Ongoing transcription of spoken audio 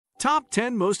Top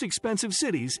 10 Most Expensive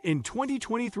Cities in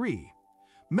 2023.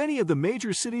 Many of the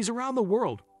major cities around the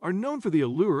world are known for the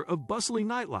allure of bustling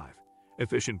nightlife,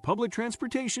 efficient public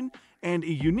transportation, and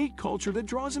a unique culture that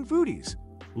draws in foodies,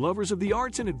 lovers of the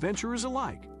arts and adventurers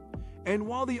alike. And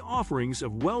while the offerings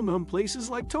of well-known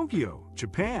places like Tokyo,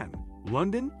 Japan,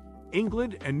 London,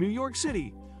 England, and New York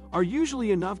City are usually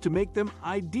enough to make them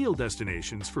ideal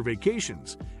destinations for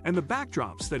vacations and the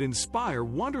backdrops that inspire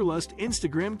wanderlust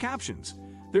Instagram captions,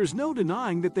 there's no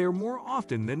denying that they are more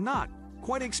often than not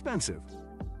quite expensive.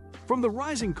 From the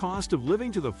rising cost of living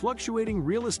to the fluctuating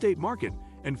real estate market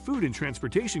and food and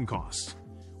transportation costs,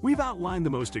 we've outlined the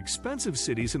most expensive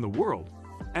cities in the world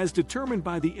as determined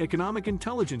by the Economic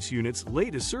Intelligence Unit's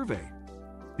latest survey.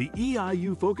 The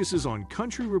EIU focuses on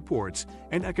country reports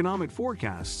and economic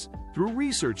forecasts through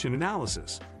research and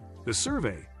analysis. The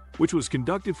survey, which was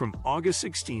conducted from August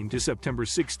 16 to September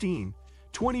 16,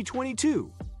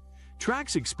 2022,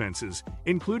 tracks expenses,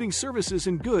 including services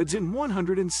and goods in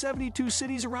 172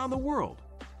 cities around the world.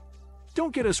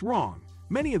 Don't get us wrong,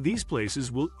 many of these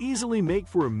places will easily make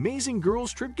for amazing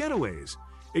girls' trip getaways,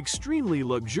 extremely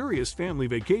luxurious family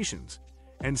vacations,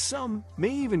 and some may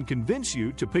even convince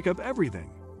you to pick up everything,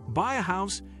 buy a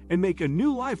house, and make a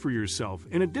new life for yourself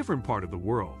in a different part of the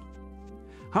world.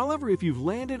 However, if you've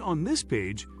landed on this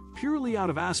page purely out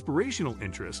of aspirational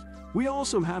interest, we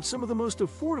also have some of the most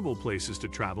affordable places to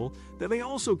travel that may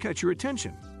also catch your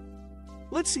attention.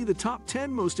 Let's see the top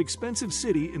 10 most expensive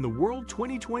city in the world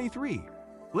 2023.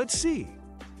 Let's see.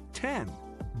 10.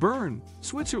 Bern,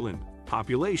 Switzerland.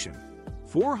 Population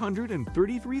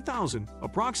 433,000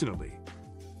 approximately.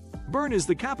 Bern is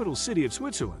the capital city of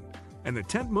Switzerland and the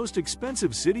 10th most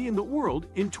expensive city in the world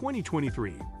in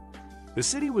 2023. The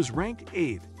city was ranked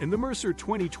 8th in the Mercer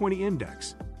 2020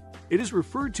 index. It is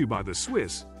referred to by the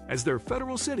Swiss as their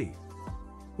federal city.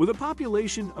 With a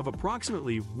population of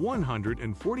approximately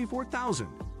 144,000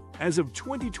 as of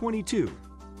 2022,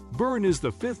 Bern is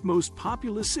the 5th most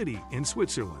populous city in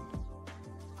Switzerland.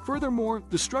 Furthermore,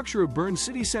 the structure of Bern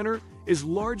city center is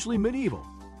largely medieval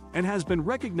and has been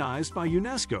recognized by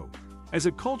UNESCO as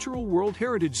a cultural World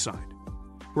Heritage Site.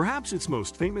 Perhaps its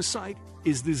most famous site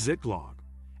is the Zitglog,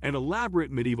 an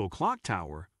elaborate medieval clock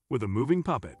tower with a moving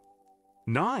puppet.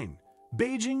 9.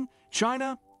 Beijing,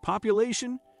 China.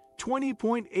 Population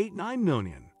 20.89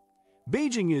 million.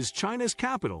 Beijing is China's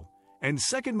capital and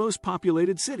second most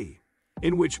populated city,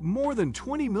 in which more than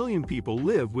 20 million people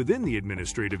live within the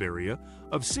administrative area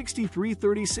of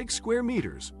 6,336 square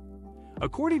meters.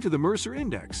 According to the Mercer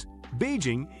Index,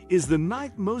 Beijing is the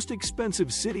 9th most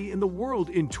expensive city in the world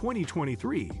in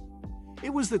 2023. It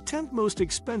was the 10th most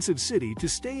expensive city to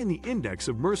stay in the index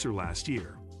of Mercer last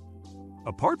year.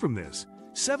 Apart from this,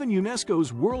 7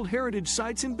 UNESCO's World Heritage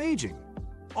Sites in Beijing,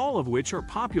 all of which are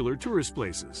popular tourist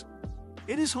places.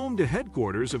 It is home to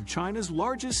headquarters of China's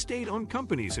largest state-owned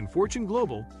companies, and Fortune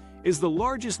Global is the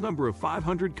largest number of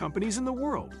 500 companies in the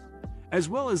world, as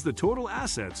well as the total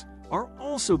assets are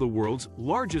also the world's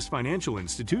largest financial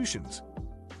institutions.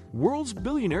 World's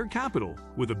billionaire capital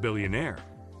with a billionaire.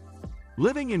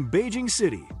 Living in Beijing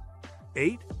City.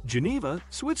 8. Geneva,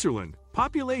 Switzerland.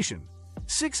 Population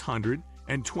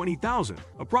 620,000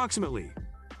 approximately.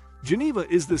 Geneva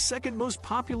is the second most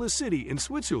populous city in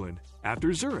Switzerland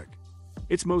after Zurich.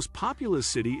 Its most populous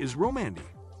city is Romandy,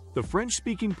 the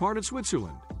French-speaking part of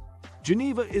Switzerland.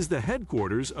 Geneva is the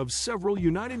headquarters of several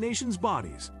United Nations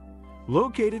bodies.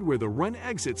 Located where the Rhone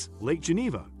exits Lake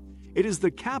Geneva, it is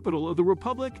the capital of the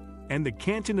Republic and the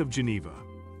Canton of Geneva.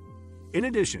 In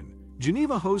addition,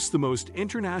 Geneva hosts the most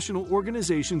international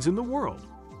organizations in the world.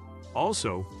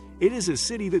 Also, it is a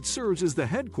city that serves as the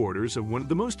headquarters of one of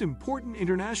the most important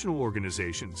international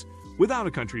organizations without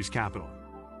a country's capital.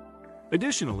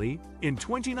 Additionally, in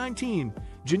 2019,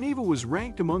 Geneva was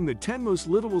ranked among the 10 most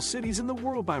livable cities in the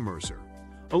world by Mercer,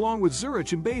 along with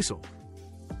Zurich and Basel.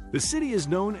 The city is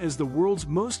known as the world's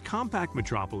most compact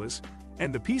metropolis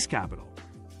and the peace capital.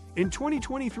 In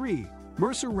 2023,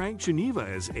 Mercer ranked Geneva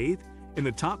as 8th in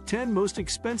the top 10 most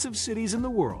expensive cities in the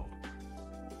world.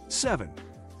 7.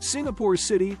 Singapore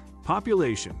City.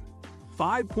 Population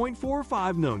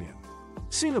 5.45 million.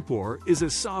 Singapore is a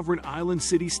sovereign island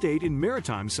city-state in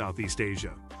maritime Southeast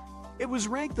Asia. It was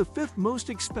ranked the 5th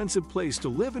most expensive place to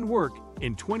live and work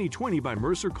in 2020 by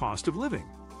Mercer Cost of Living.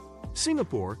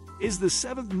 Singapore is the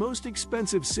 7th most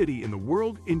expensive city in the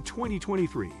world in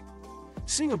 2023.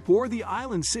 Singapore, the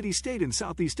island city-state in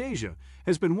Southeast Asia,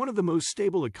 has been one of the most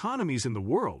stable economies in the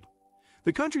world.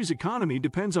 The country's economy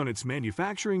depends on its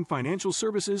manufacturing, financial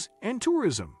services, and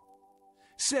tourism.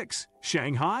 6.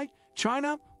 Shanghai,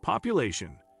 China.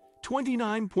 Population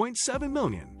 29.7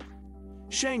 million.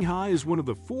 Shanghai is one of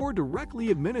the 4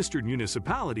 directly administered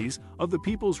municipalities of the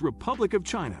People's Republic of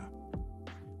China.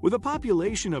 With a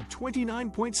population of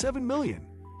 29.7 million,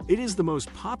 it is the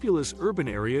most populous urban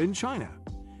area in China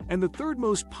and the 3rd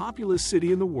most populous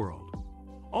city in the world.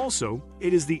 Also,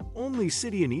 it is the only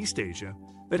city in East Asia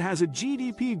that has a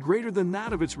GDP greater than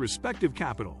that of its respective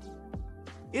capital.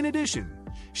 In addition,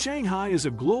 Shanghai is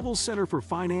a global center for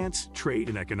finance, trade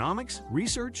and economics,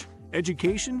 research,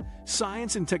 education,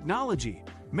 science and technology,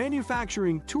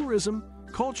 manufacturing, tourism,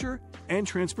 culture, and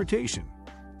transportation.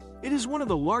 It is one of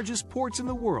the largest ports in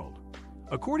the world.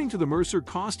 According to the Mercer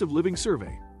Cost of Living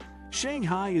Survey,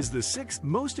 Shanghai is the 6th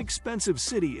most expensive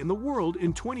city in the world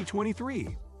in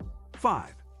 2023.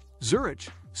 5. Zurich,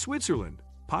 Switzerland.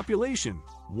 Population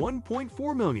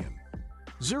 1.4 million.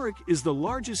 Zurich is the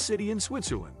largest city in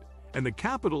Switzerland and the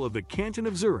capital of the canton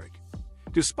of Zurich.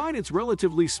 Despite its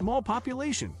relatively small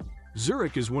population,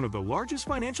 Zurich is one of the largest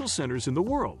financial centers in the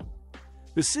world.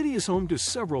 The city is home to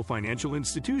several financial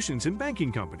institutions and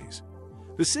banking companies.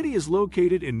 The city is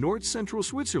located in north-central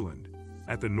Switzerland,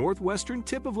 at the northwestern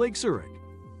tip of Lake Zurich.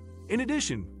 In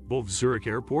addition, both Zurich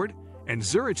Airport and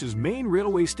Zurich's main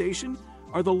railway station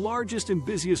are the largest and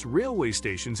busiest railway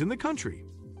stations in the country.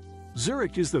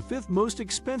 Zurich is the 5th most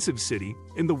expensive city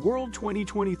in the world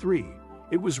 2023.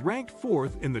 It was ranked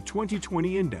 4th in the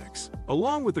 2020 index.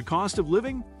 Along with the cost of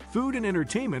living, food and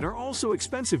entertainment are also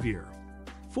expensive here.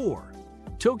 4.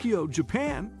 Tokyo,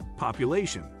 Japan.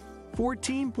 Population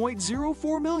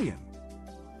 14.04 million.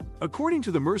 According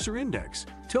to the Mercer Index,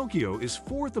 Tokyo is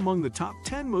 4th among the top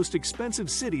 10 most expensive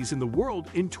cities in the world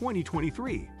in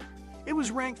 2023. It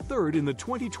was ranked 3rd in the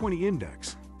 2020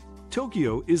 index.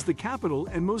 Tokyo is the capital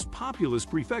and most populous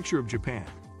prefecture of Japan.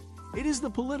 It is the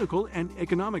political and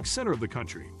economic center of the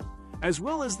country, as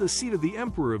well as the seat of the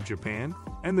Emperor of Japan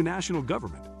and the national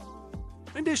government.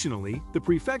 Additionally, the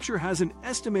prefecture has an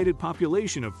estimated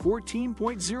population of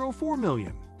 14.04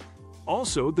 million.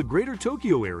 Also, the Greater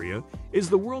Tokyo area is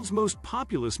the world's most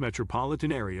populous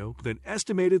metropolitan area with an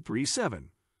estimated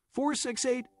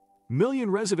 3.7468 million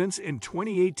residents in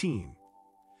 2018.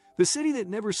 The city that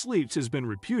never sleeps has been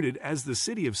reputed as the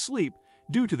city of sleep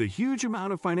due to the huge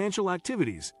amount of financial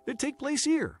activities that take place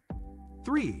here.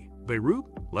 3. Beirut,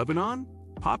 Lebanon.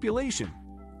 Population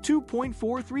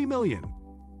 2.43 million.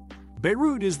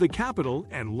 Beirut is the capital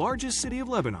and largest city of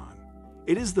Lebanon.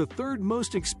 It is the 3rd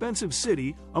most expensive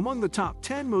city among the top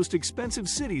 10 most expensive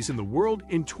cities in the world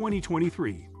in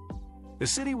 2023. The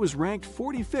city was ranked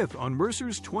 45th on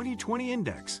Mercer's 2020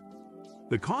 index.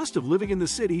 The cost of living in the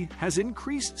city has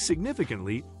increased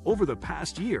significantly over the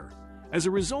past year as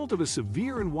a result of a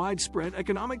severe and widespread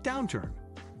economic downturn,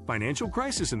 financial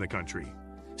crisis in the country,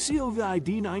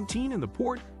 COVID-19 in the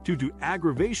port due to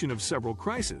aggravation of several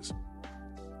crises.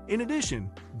 In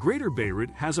addition, Greater Beirut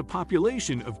has a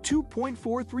population of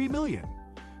 2.43 million,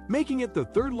 making it the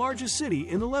 3rd largest city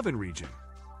in the Levant region.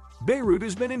 Beirut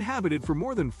has been inhabited for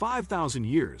more than 5,000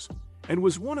 years and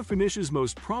was one of Phoenicia's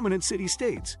most prominent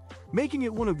city-states, making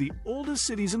it one of the oldest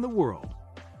cities in the world.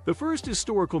 The first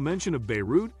historical mention of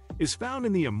Beirut is found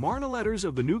in the Amarna letters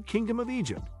of the New Kingdom of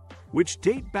Egypt, which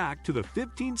date back to the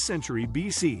 15th century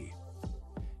BC.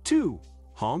 2.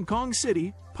 Hong Kong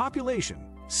City. Population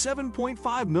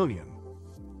 7.5 million.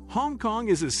 Hong Kong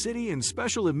is a city and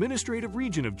special administrative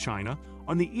region of China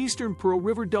on the eastern Pearl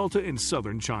River Delta in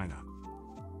southern China.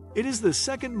 It is the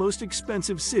 2nd most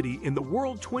expensive city in the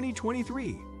world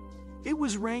 2023. It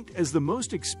was ranked as the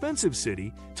most expensive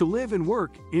city to live and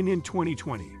work in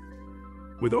 2020.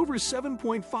 With over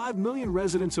 7.5 million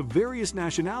residents of various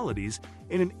nationalities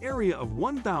in an area of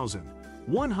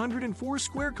 1,104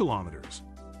 square kilometers,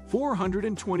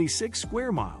 426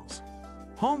 square miles,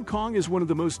 Hong Kong is one of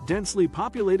the most densely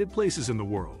populated places in the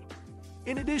world.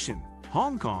 In addition,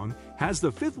 Hong Kong has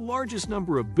the 5th largest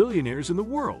number of billionaires in the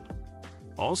world.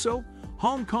 Also,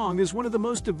 Hong Kong is one of the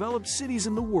most developed cities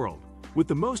in the world with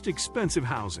the most expensive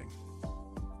housing.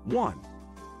 1.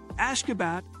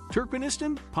 Ashgabat,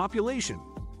 Turkmenistan. Population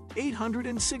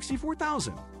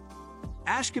 864,000.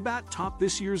 Ashgabat topped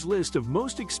this year's list of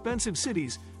most expensive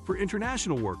cities for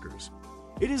international workers.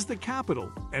 It is the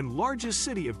capital and largest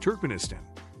city of Turkmenistan.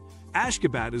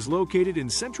 Ashgabat is located in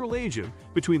Central Asia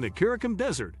between the Karakum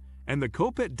Desert and the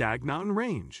Kopet Dag mountain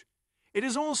range. It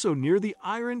is also near the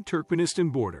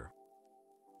Iran-Turkmenistan border.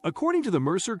 According to the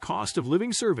Mercer Cost of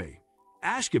Living Survey,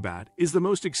 Ashgabat is the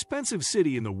most expensive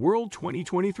city in the world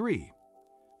 2023.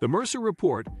 The Mercer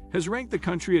report has ranked the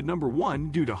country at number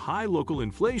 1 due to high local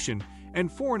inflation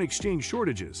and foreign exchange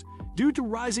shortages due to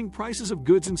rising prices of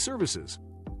goods and services.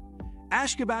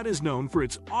 Ashgabat is known for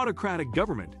its autocratic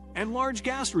government and large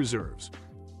gas reserves.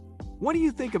 What do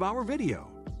you think of our video?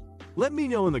 Let me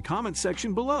know in the comments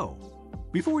section below.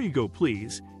 Before you go,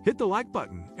 please hit the like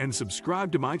button and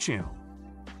subscribe to my channel.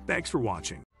 Thanks for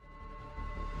watching.